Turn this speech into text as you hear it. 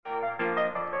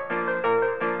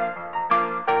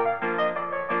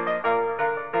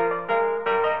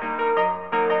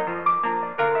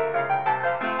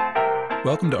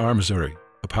Welcome to Our Missouri,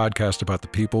 a podcast about the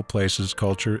people, places,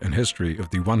 culture, and history of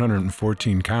the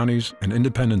 114 counties and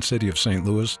independent city of St.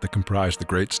 Louis that comprise the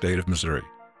great state of Missouri.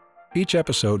 Each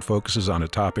episode focuses on a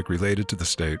topic related to the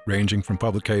state, ranging from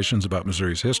publications about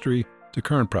Missouri's history to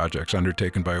current projects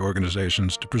undertaken by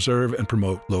organizations to preserve and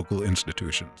promote local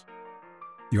institutions.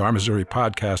 The Our Missouri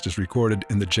podcast is recorded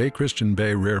in the J. Christian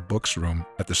Bay Rare Books Room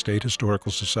at the State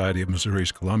Historical Society of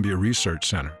Missouri's Columbia Research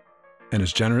Center, and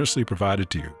is generously provided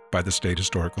to you by the State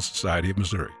Historical Society of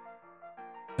Missouri.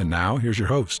 And now, here's your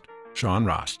host, Sean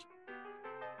Rost.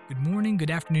 Good morning, good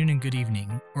afternoon, and good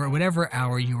evening, or at whatever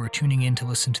hour you are tuning in to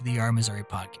listen to the Our Missouri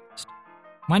podcast.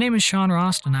 My name is Sean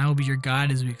Rost, and I will be your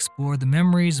guide as we explore the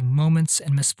memories, moments,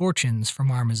 and misfortunes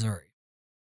from our Missouri.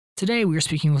 Today, we are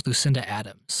speaking with Lucinda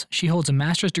Adams. She holds a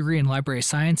master's degree in library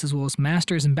science as well as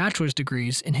master's and bachelor's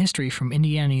degrees in history from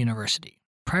Indiana University.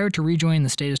 Prior to rejoining the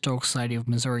State Historical Society of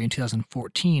Missouri in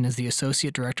 2014 as the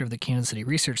Associate Director of the Kansas City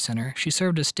Research Center, she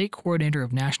served as State Coordinator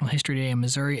of National History Day in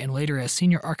Missouri and later as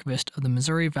Senior Archivist of the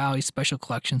Missouri Valley Special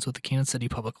Collections with the Kansas City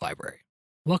Public Library.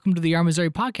 Welcome to the Our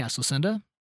Missouri podcast, Lucinda.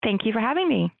 Thank you for having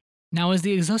me. Now, as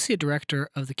the Associate Director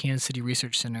of the Kansas City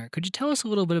Research Center, could you tell us a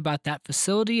little bit about that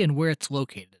facility and where it's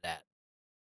located at?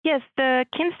 Yes, the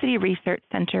Kansas City Research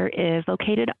Center is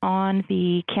located on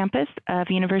the campus of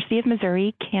University of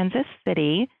Missouri, Kansas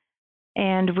City,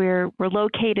 and we're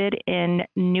located in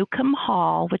Newcomb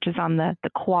Hall, which is on the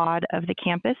quad of the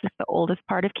campus. It's the oldest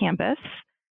part of campus,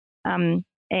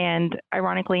 and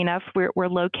ironically enough, we're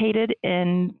located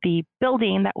in the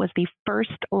building that was the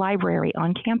first library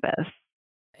on campus.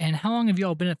 And how long have you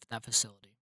all been at that facility?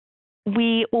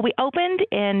 We opened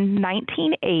in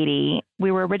 1980. We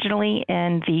were originally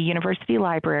in the university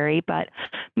library, but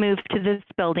moved to this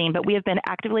building. But we have been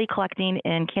actively collecting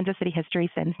in Kansas City history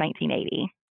since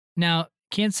 1980. Now,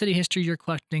 Kansas City history you're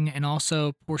collecting and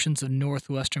also portions of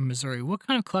northwestern Missouri. What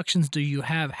kind of collections do you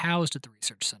have housed at the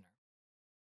Research Center?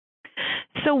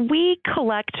 So we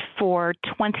collect for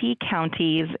 20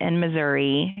 counties in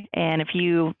Missouri. And if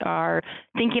you are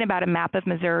thinking about a map of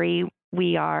Missouri,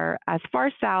 we are as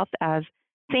far south as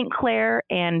St. Clair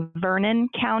and Vernon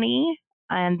County,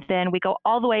 and then we go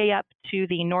all the way up to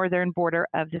the northern border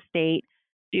of the state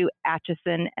to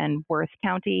Atchison and Worth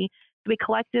County. So we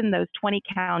collect in those 20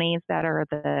 counties that are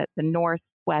the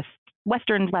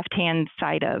western left-hand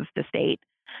side of the state.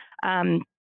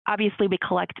 Obviously, we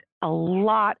collect a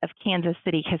lot of Kansas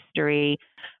City history,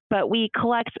 but we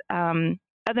collect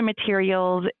other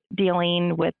materials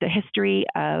dealing with the history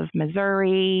of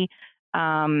Missouri,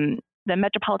 the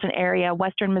metropolitan area,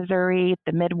 Western Missouri,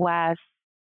 the Midwest,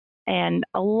 and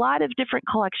a lot of different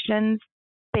collections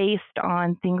based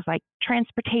on things like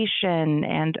transportation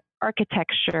and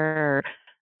architecture,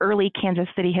 early Kansas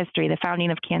City history, the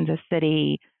founding of Kansas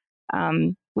City.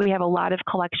 We have a lot of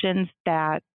collections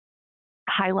that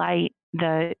highlight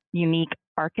the unique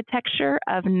architecture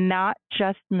of not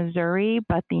just Missouri,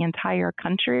 but the entire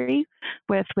country,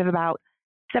 with about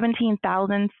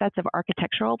 17,000 sets of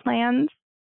architectural plans,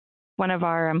 one of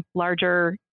our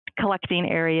larger collecting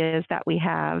areas that we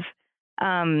have.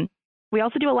 We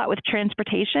also do a lot with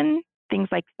transportation, things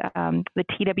like the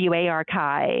TWA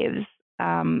archives,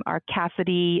 our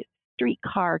Cassidy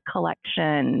streetcar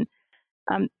collection.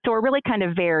 So we're really kind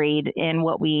of varied in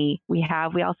what we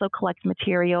have. We also collect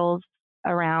materials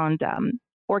around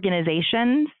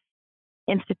organizations,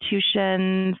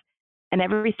 institutions, and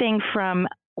everything from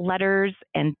letters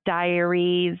and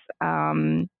diaries.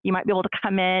 You might be able to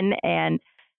come in and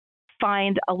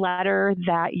find a letter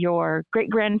that your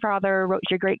great-grandfather wrote to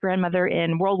your great-grandmother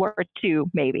in World War II,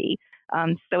 maybe.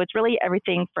 So it's really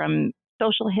everything from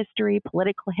social history,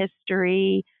 political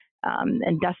history,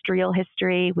 industrial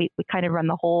history. We kind of run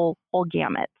the whole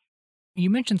gamut. You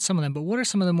mentioned some of them, but what are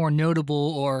some of the more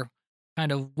notable or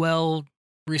kind of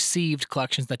well-received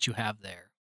collections that you have there?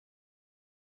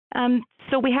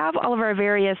 So we have all of our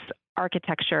various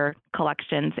architecture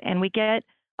collections, and we get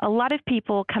a lot of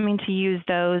people coming to use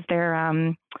those.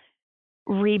 They're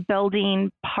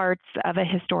rebuilding parts of a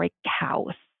historic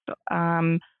house,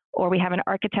 or we have an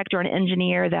architect or an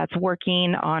engineer that's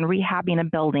working on rehabbing a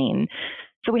building.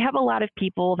 So we have a lot of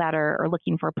people that are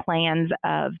looking for plans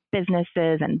of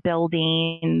businesses and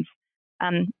buildings.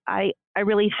 I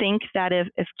really think that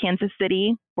if Kansas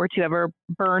City were to ever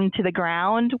burn to the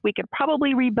ground, we could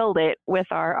probably rebuild it with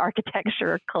our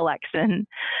architecture collection.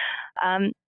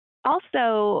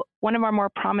 Also, one of our more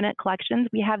prominent collections,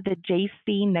 we have the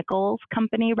J.C. Nichols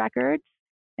Company records.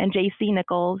 And J.C.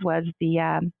 Nichols was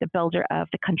the builder of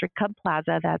the Country Club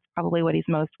Plaza. That's probably what he's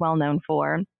most well known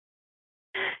for.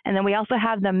 And then we also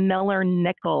have the Miller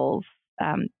Nichols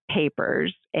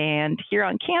papers. And here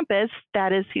on campus,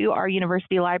 that is who our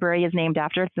university library is named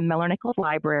after. It's the Miller-Nichols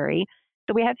Library.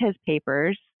 So we have his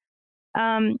papers.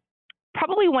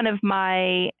 Probably one of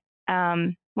my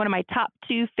top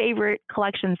two favorite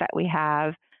collections that we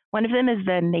have. One of them is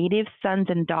the Native Sons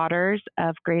and Daughters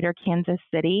of Greater Kansas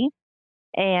City.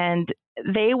 And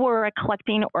they were a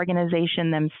collecting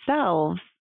organization themselves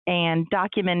and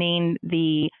documenting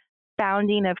the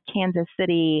founding of Kansas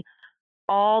City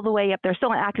all the way up. They're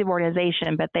still an active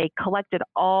organization, but they collected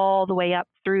all the way up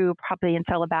through probably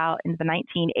until about in the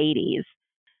 1980s.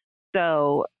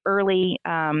 So late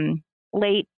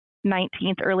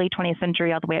 19th, early 20th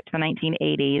century, all the way up to the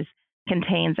 1980s,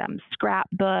 contains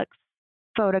scrapbooks,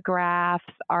 photographs,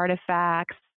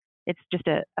 artifacts. It's just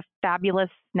a fabulous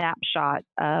snapshot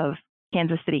of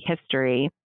Kansas City history.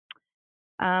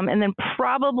 And then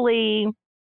probably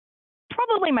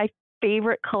my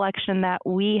favorite collection that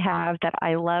we have that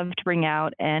I love to bring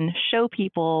out and show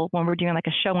people when we're doing like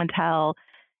a show and tell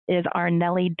is our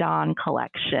Nellie Dawn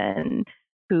collection,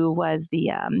 who was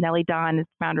the Nellie Dawn is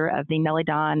founder of the Nellie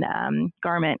Dawn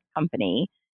Garment Company.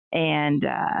 And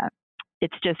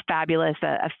it's just fabulous,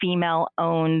 a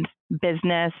female-owned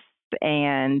business,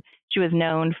 and she was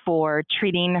known for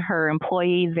treating her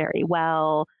employees very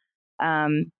well.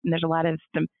 There's a lot of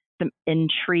some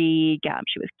intrigue.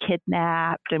 She was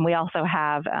kidnapped, and we also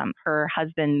have her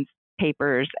husband's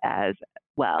papers as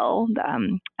well,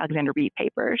 Alexander Reed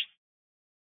papers.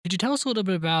 Could you tell us a little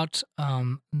bit about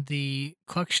the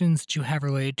collections that you have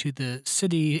related to the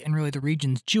city and really the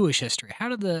region's Jewish history? How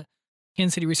did the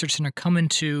Kansas City Research Center come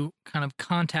into kind of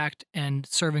contact and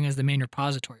serving as the main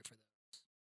repository for those?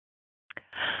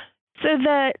 So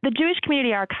the Jewish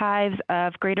Community Archives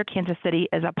of Greater Kansas City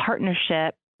is a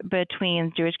partnership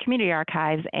between Jewish Community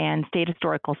Archives and State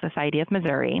Historical Society of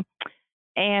Missouri.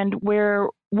 And we're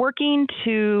working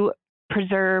to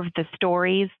preserve the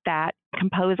stories that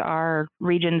compose our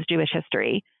region's Jewish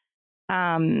history.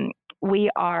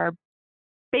 We're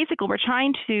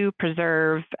trying to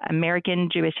preserve American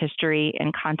Jewish history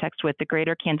in context with the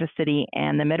Greater Kansas City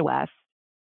and the Midwest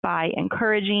by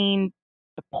encouraging,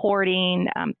 supporting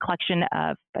collection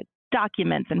of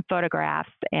documents and photographs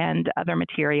and other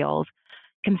materials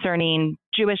concerning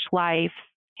Jewish life,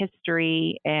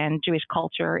 history, and Jewish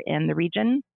culture in the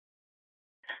region.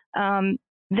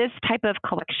 This type of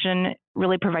collection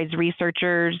really provides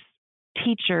researchers,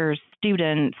 teachers,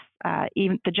 students,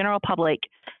 even the general public,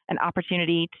 an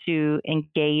opportunity to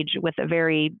engage with a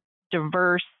very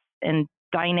diverse and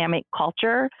dynamic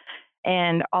culture,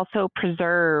 and also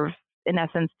preserve, in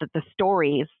essence, the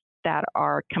stories that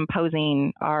are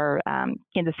composing our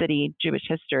Kansas City Jewish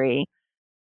history.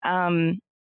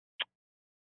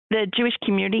 The Jewish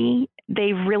community,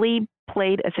 they really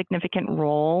played a significant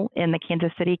role in the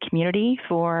Kansas City community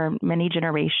for many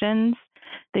generations.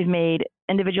 They've made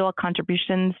individual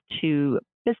contributions to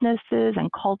businesses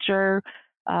and culture,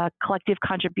 collective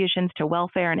contributions to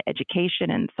welfare and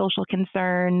education and social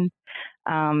concerns.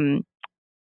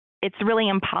 It's really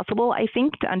impossible, I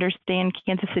think, to understand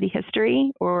Kansas City history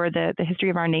or the history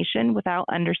of our nation without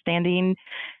understanding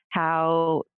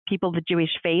how people of the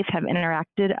Jewish faith have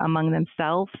interacted among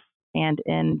themselves and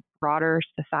in broader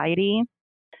society.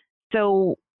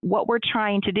 So what we're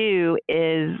trying to do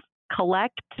is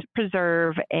collect,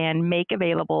 preserve, and make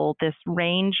available this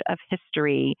range of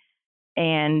history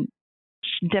and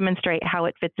demonstrate how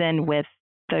it fits in with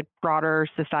the broader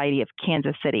society of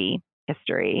Kansas City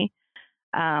history.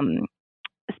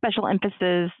 Special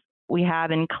emphasis we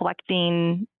have in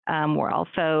collecting. We're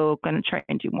also going to try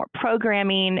and do more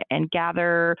programming and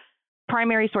gather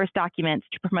primary source documents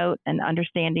to promote an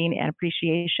understanding and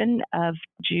appreciation of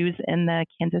Jews in the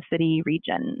Kansas City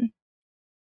region.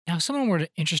 Now, if someone were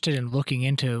interested in looking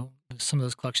into some of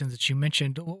those collections that you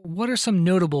mentioned, what are some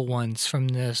notable ones from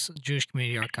this Jewish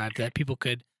Community Archive that people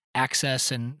could access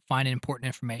and find important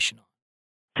information on?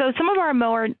 So some of our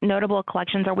more notable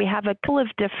collections are, we have a couple of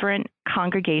different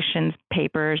congregations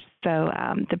papers. So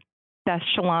the Beth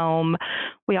Shalom.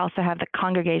 We also have the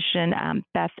Congregation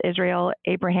Beth Israel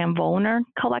Abraham Volner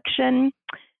collection.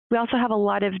 We also have a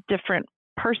lot of different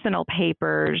personal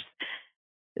papers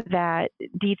that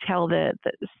detail the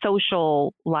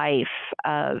social life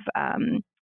of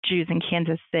Jews in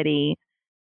Kansas City.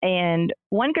 And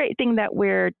one great thing that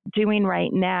we're doing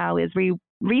right now is we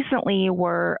recently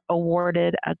were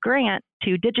awarded a grant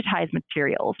to digitize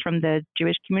materials from the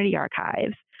Jewish Community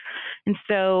Archives. And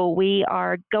so we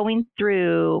are going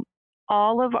through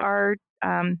all of our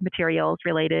materials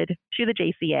related to the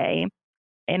JCA,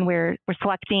 and we're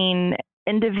selecting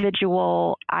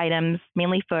individual items,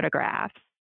 mainly photographs,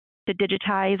 to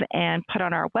digitize and put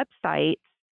on our website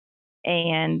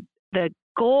And the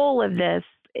goal of this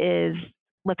is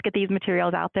let's get these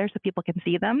materials out there so people can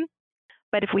see them.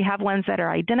 But if we have ones that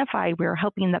are identified, we're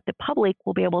hoping that the public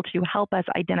will be able to help us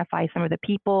identify some of the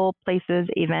people, places,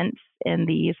 events in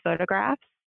these photographs.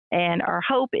 And our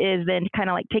hope is then kind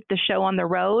of like take the show on the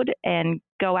road and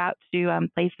go out to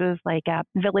places like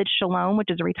Village Shalom, which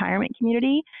is a retirement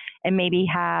community, and maybe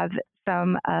have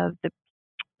some of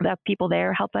the people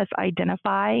there help us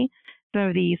identify some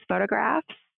of these photographs.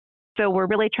 So we're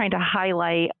really trying to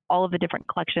highlight all of the different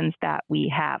collections that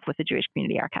we have with the Jewish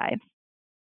Community Archives.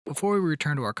 Before we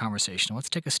return to our conversation, let's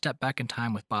take a step back in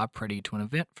time with Bob Priddy to an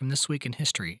event from this week in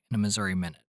history in a Missouri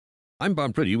Minute. I'm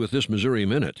Bob Priddy with this Missouri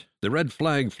Minute. The red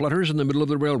flag flutters in the middle of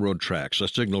the railroad tracks, a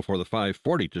signal for the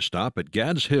 540 to stop at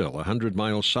Gads Hill, 100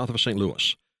 miles south of St.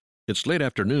 Louis. It's late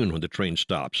afternoon when the train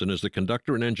stops, and as the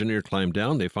conductor and engineer climb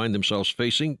down, they find themselves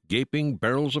facing gaping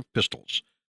barrels of pistols.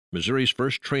 Missouri's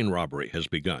first train robbery has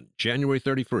begun, January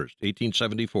 31st,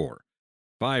 1874.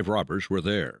 5 robbers were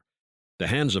there. The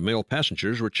hands of male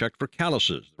passengers were checked for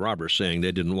calluses, the robbers saying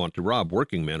they didn't want to rob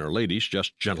working men or ladies,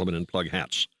 just gentlemen in plug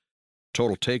hats.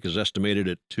 Total take is estimated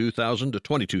at $2,000 to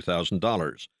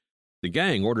 $22,000. The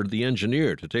gang ordered the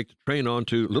engineer to take the train on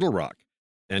to Little Rock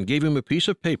and gave him a piece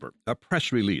of paper, a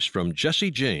press release from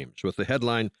Jesse James with the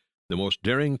headline, "The Most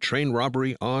Daring Train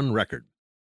Robbery on Record."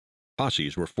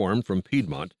 Posses were formed from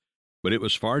Piedmont, but it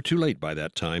was far too late by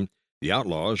that time. The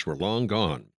outlaws were long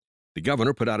gone. The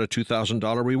governor put out a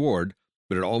 $2,000 reward,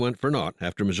 but it all went for naught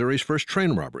after Missouri's first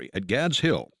train robbery at Gads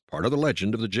Hill, part of the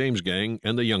legend of the James Gang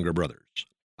and the Younger Brothers.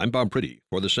 I'm Bob Priddy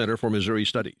for the Center for Missouri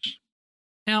Studies.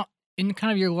 Now, in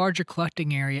kind of your larger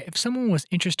collecting area, if someone was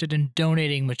interested in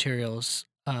donating materials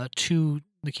to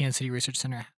the Kansas City Research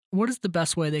Center, what is the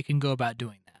best way they can go about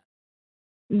doing that?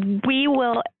 We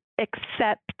will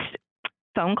accept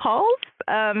phone calls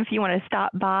if you want to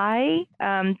stop by.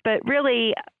 But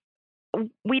really,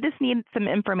 we just need some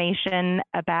information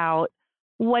about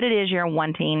what it is you're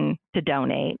wanting to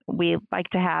donate. We like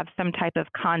to have some type of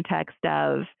context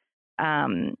of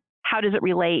how does it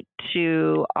relate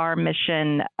to our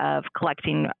mission of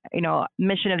collecting,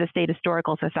 mission of the State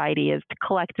Historical Society is to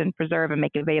collect and preserve and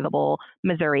make available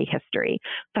Missouri history.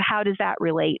 So how does that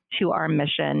relate to our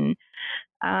mission?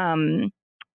 And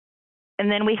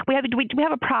then we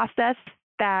have a process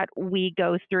that we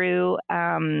go through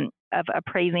of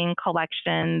appraising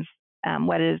collections.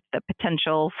 What is the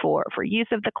potential for use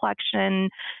of the collection?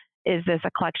 Is this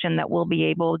a collection that we'll be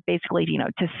able basically,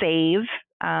 to save?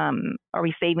 Are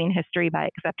we saving history by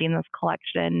accepting this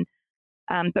collection?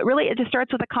 But really, it just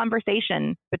starts with a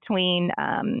conversation between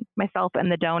myself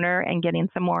and the donor and getting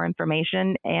some more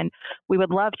information. And we would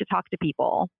love to talk to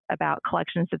people about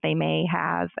collections that they may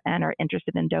have and are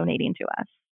interested in donating to us.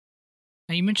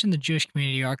 Now, you mentioned the Jewish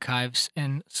Community Archives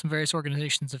and some various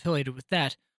organizations affiliated with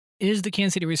that. Is the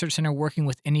Kansas City Research Center working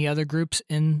with any other groups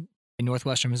in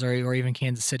northwestern Missouri or even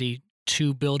Kansas City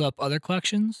to build up other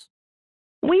collections?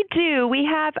 We do. We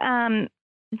have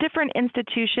different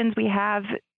institutions. We have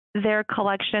their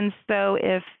collections. So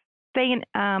if, say,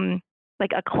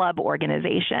 like a club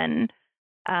organization,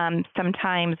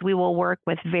 sometimes we will work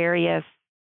with various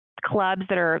clubs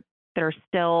that are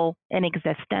still in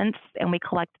existence, and we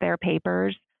collect their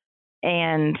papers.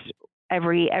 And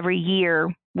every year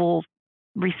we'll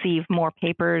receive more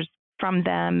papers from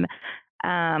them.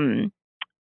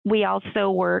 We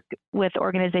also work with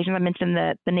organizations. I mentioned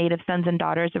the Native Sons and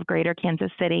Daughters of Greater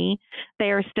Kansas City. They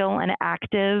are still an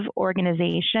active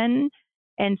organization,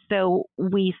 and so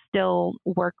we still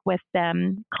work with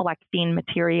them collecting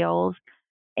materials.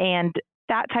 And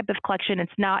that type of collection,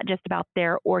 it's not just about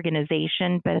their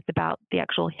organization, but it's about the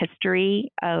actual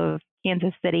history of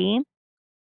Kansas City.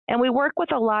 And we work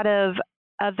with a lot of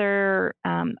other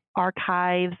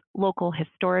archives, local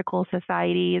historical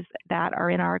societies that are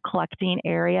in our collecting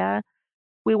area.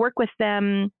 We work with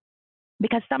them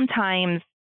because sometimes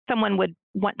someone would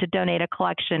want to donate a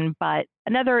collection, but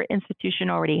another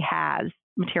institution already has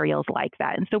materials like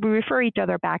that. And so we refer each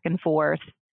other back and forth.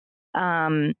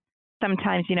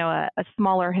 Sometimes, a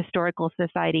smaller historical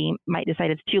society might decide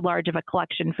it's too large of a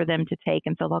collection for them to take,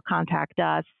 and so they'll contact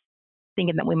us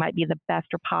thinking that we might be the best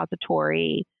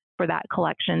repository for that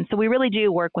collection. So we really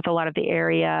do work with a lot of the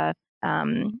area,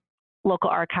 local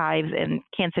archives in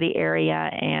Kansas City area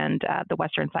and the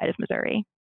western side of Missouri.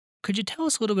 Could you tell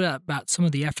us a little bit about some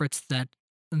of the efforts that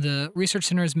the Research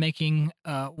Center is making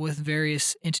with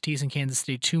various entities in Kansas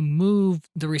City to move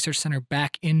the Research Center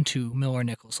back into Miller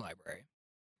Nichols Library?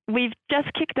 We've just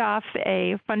kicked off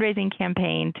a fundraising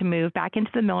campaign to move back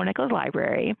into the Miller Nichols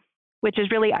Library, which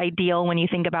is really ideal when you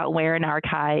think about where an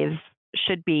archive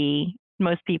should be,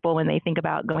 most people, when they think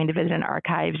about going to visit an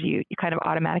archives, you kind of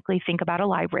automatically think about a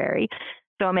library.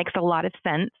 So it makes a lot of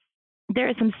sense. There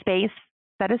is some space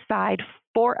set aside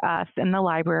for us in the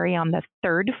library on the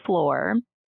 3rd floor.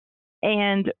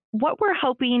 And what we're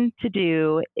hoping to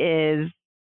do is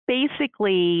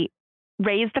basically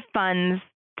raise the funds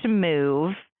to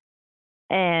move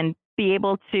and be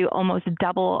able to almost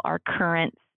double our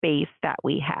current space that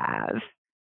we have.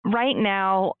 Right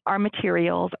now, our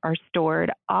materials are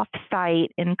stored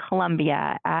off-site in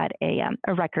Columbia at a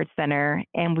record center,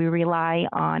 and we rely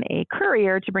on a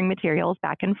courier to bring materials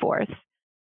back and forth.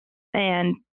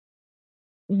 And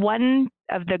one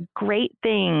of the great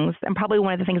things, and probably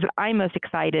one of the things that I'm most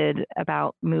excited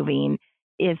about moving,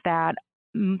 is that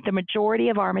the majority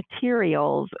of our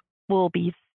materials will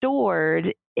be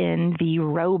stored in the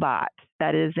robot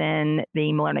that is in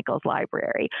the Miller-Nichols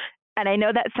Library. And I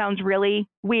know that sounds really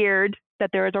weird that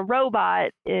there is a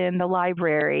robot in the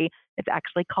library. It's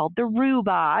actually called the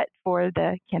Roobot for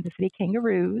the Kansas City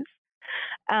Kangaroos.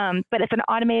 But it's an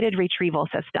automated retrieval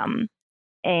system.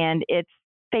 And it's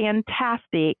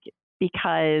fantastic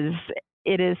because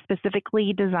it is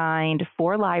specifically designed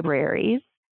for libraries.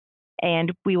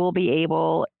 And we will be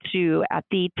able to, at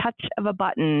the touch of a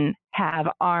button, have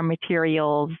our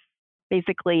materials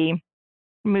basically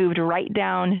moved right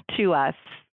down to us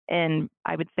in,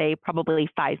 I would say, probably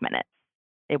 5 minutes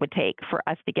it would take for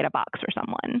us to get a box for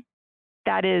someone.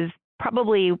 That is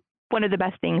probably one of the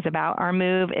best things about our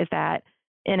move, is that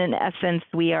in essence,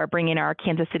 we are bringing our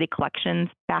Kansas City collections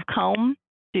back home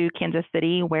to Kansas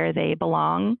City where they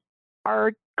belong.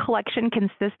 Our collection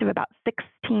consists of about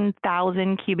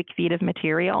 16,000 cubic feet of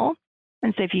material.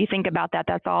 And so if you think about that,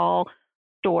 that's all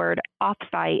stored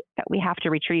off-site that we have to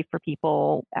retrieve for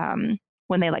people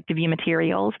when they like to view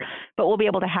materials. But we'll be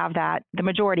able to have that, the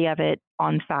majority of it,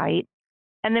 on-site.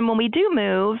 And then when we do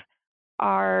move,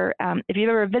 if you've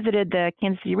ever visited the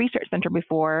Kansas City Research Center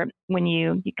before, when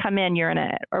you come in, you're in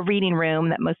a reading room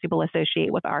that most people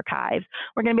associate with archives.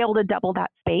 We're going to be able to double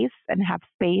that space and have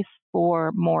space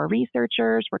for more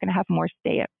researchers. We're going to have more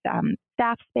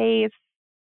staff space.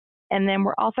 And then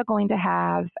we're also going to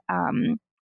have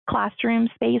classroom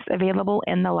space available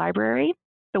in the library,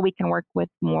 so we can work with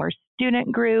more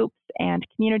student groups and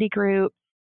community groups.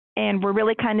 And we're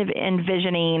really kind of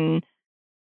envisioning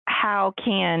how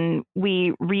can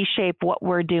we reshape what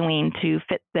we're doing to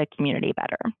fit the community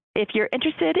better. If you're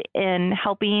interested in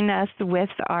helping us with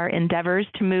our endeavors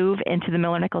to move into the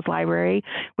Miller-Nichols Library,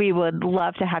 we would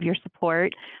love to have your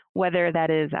support, whether that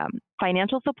is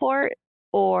financial support,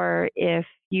 or if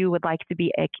you would like to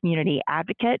be a community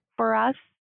advocate for us,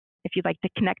 if you'd like to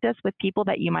connect us with people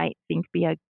that you might think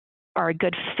are a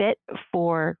good fit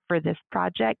for this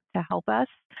project to help us.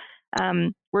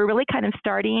 We're really kind of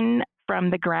starting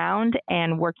from the ground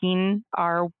and working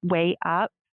our way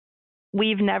up.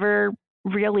 We've never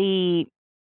really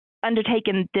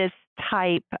undertaken this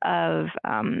type of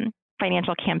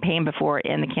financial campaign before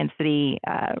in the Kansas City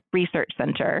Research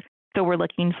Center. So we're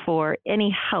looking for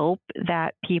any help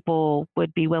that people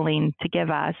would be willing to give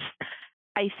us.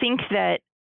 I think that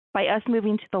by us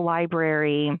moving to the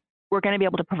library, we're going to be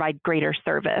able to provide greater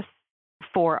service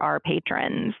for our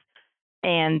patrons.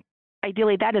 And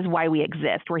ideally, that is why we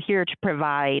exist. We're here to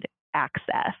provide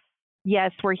access.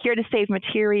 Yes, we're here to save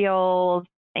materials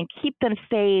and keep them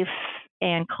safe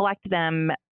and collect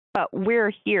them, but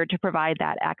we're here to provide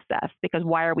that access, because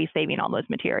why are we saving all those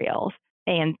materials?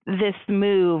 And this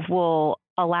move will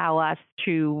allow us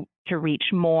to reach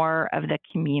more of the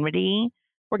community.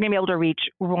 We're going to be able to reach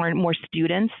more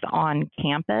students on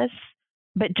campus,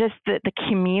 but just the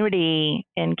community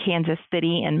in Kansas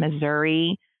City and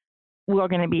Missouri, we're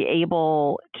going to be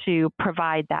able to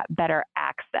provide that better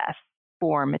access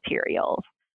for materials.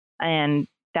 And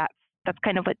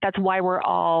that's why we're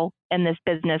all in this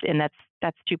business, and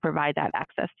that's to provide that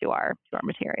access to our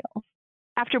materials.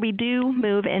 After we do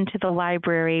move into the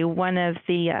library, one of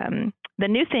the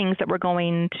new things that we're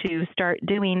going to start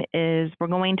doing is we're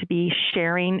going to be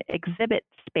sharing exhibit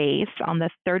space on the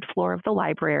 3rd floor of the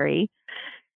library.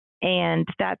 And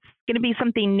that's going to be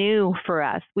something new for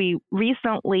us. We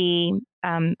recently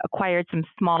acquired some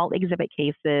small exhibit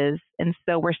cases, and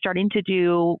so we're starting to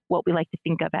do what we like to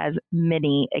think of as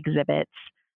mini exhibits.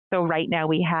 So right now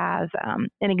we have an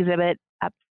exhibit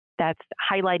up that's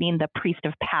highlighting the Priest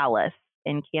of Pallas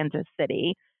in Kansas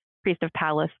City. Priest of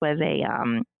Pallas was a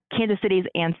Kansas City's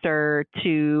answer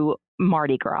to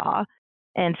Mardi Gras.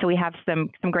 And so we have some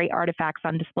great artifacts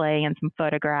on display and some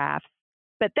photographs.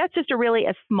 But that's just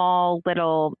a small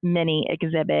little mini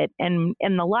exhibit. And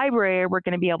in the library, we're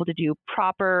going to be able to do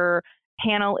proper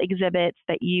panel exhibits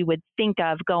that you would think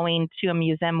of going to a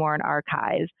museum or an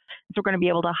archive. So we're going to be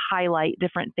able to highlight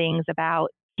different things about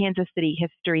Kansas City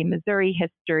history, Missouri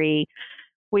history.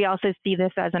 We also see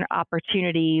this as an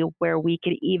opportunity where we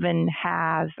could even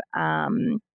have a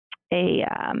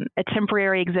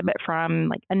temporary exhibit from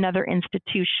like another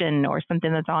institution or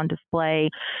something that's on display.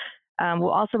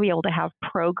 We'll also be able to have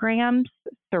programs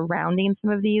surrounding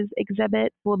some of these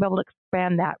exhibits. We'll be able to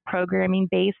expand that programming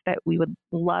base that we would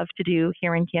love to do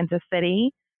here in Kansas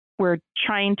City. We're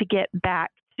trying to get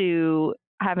back to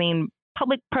having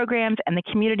public programs and the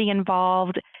community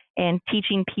involved and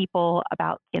teaching people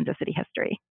about Kansas City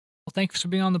history. Well, thanks for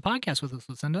being on the podcast with us,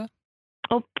 Lucinda.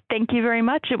 Oh, thank you very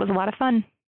much. It was a lot of fun.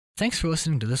 Thanks for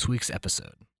listening to this week's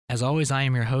episode. As always, I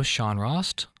am your host, Sean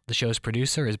Rost. The show's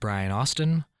producer is Brian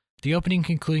Austin. The opening and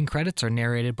concluding credits are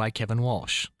narrated by Kevin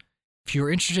Walsh. If you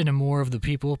are interested in more of the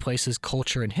people, places,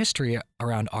 culture, and history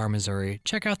around our Missouri,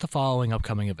 check out the following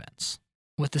upcoming events.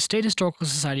 With the State Historical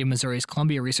Society of Missouri's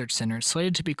Columbia Research Center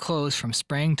slated to be closed from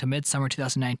spring to midsummer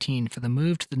 2019 for the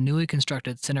move to the newly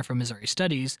constructed Center for Missouri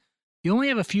Studies, you only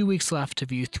have a few weeks left to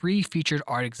view 3 featured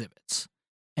art exhibits.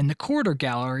 In the Corridor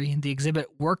Gallery, the exhibit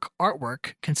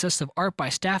Artwork consists of art by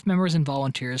staff members and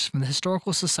volunteers from the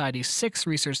Historical Society's 6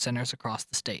 research centers across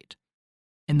the state.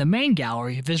 In the main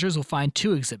gallery, visitors will find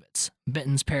 2 exhibits,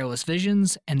 Benton's Perilous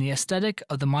Visions and the Aesthetic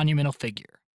of the Monumental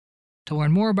Figure. To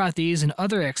learn more about these and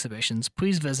other exhibitions,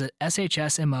 please visit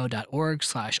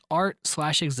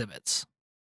shsmo.org/art/exhibits.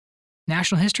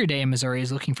 National History Day in Missouri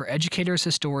is looking for educators,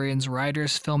 historians,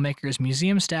 writers, filmmakers,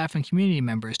 museum staff, and community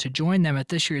members to join them at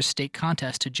this year's state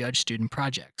contest to judge student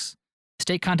projects. The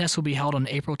state contest will be held on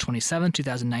April 27,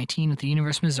 2019 at the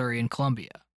University of Missouri in Columbia.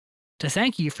 To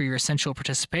thank you for your essential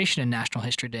participation in National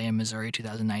History Day in Missouri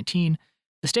 2019,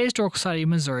 the State Historical Society of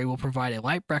Missouri will provide a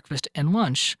light breakfast and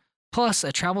lunch, plus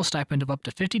a travel stipend of up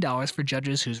to $50 for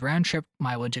judges whose round-trip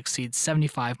mileage exceeds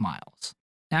 75 miles.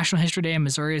 National History Day in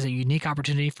Missouri is a unique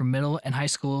opportunity for middle and high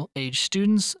school age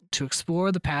students to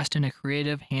explore the past in a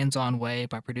creative, hands-on way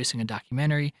by producing a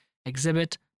documentary,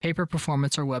 exhibit, paper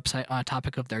performance, or website on a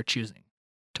topic of their choosing.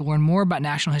 To learn more about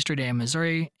National History Day in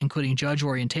Missouri, including judge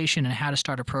orientation and how to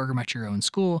start a program at your own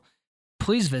school,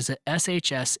 please visit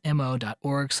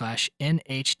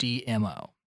shsmo.org/nhdmo.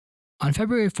 On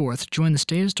February 4th, join the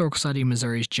State Historical Society of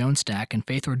Missouri's Joan Stack and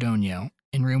Faith Ordonio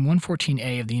in room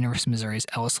 114A of the University of Missouri's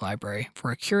Ellis Library for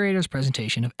a curator's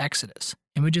presentation of Exodus,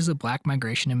 Images of Black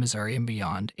Migration in Missouri and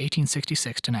Beyond,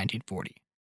 1866 to 1940.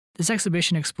 This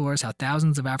exhibition explores how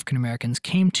thousands of African Americans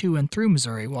came to and through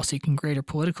Missouri while seeking greater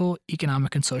political,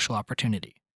 economic, and social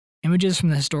opportunity. Images from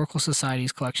the Historical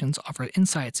Society's collections offer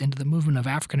insights into the movement of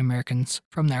African Americans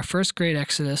from their first great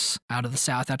exodus out of the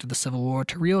South after the Civil War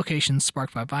to relocations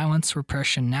sparked by violence,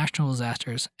 repression, national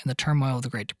disasters, and the turmoil of the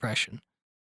Great Depression.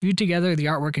 Viewed together, the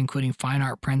artwork, including fine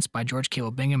art prints by George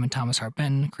Caleb Bingham and Thomas Hart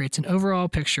Benton, creates an overall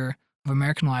picture of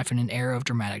American life in an era of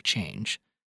dramatic change.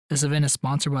 This event is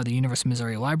sponsored by the University of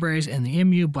Missouri Libraries and the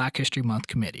MU Black History Month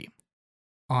Committee.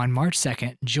 On March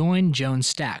 2nd, join Joan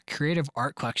Stack, Creative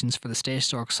Art Collections for the State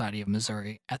Historical Society of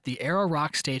Missouri, at the Arrow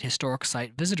Rock State Historic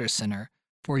Site Visitors Center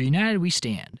for United We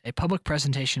Stand, a public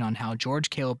presentation on how George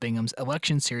Caleb Bingham's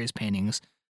election series paintings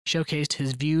showcased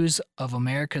his views of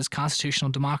America's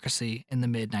constitutional democracy in the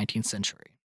mid-19th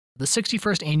century. The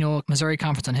 61st Annual Missouri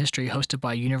Conference on History, hosted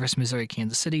by University of Missouri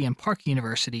Kansas City and Park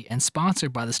University and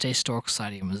sponsored by the State Historical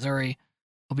Society of Missouri,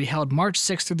 will be held March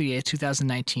 6th through the 8th,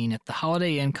 2019 at the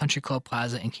Holiday Inn Country Club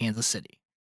Plaza in Kansas City.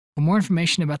 For more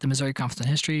information about the Missouri Conference on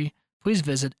History, please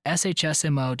visit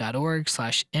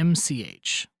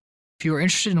shsmo.org/mch. If you are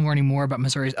interested in learning more about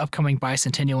Missouri's upcoming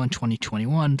bicentennial in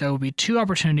 2021, there will be 2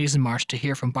 opportunities in March to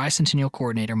hear from Bicentennial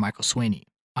Coordinator Michael Sweeney.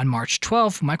 On March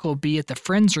 12th, Michael will be at the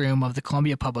Friends Room of the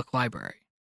Columbia Public Library.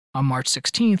 On March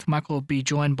 16th, Michael will be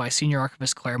joined by Senior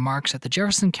Archivist Claire Marks at the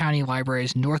Jefferson County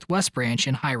Library's Northwest Branch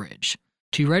in High Ridge.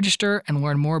 To register and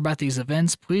learn more about these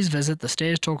events, please visit the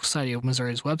State Historical Society of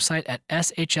Missouri's website at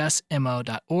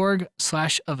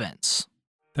shsmo.org/events.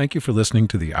 Thank you for listening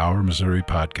to the Our Missouri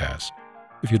podcast.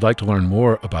 If you'd like to learn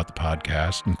more about the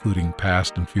podcast, including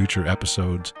past and future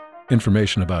episodes,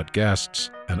 information about guests,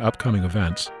 and upcoming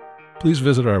events, please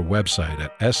visit our website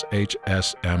at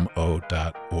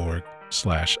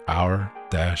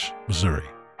shsmo.org/our-Missouri.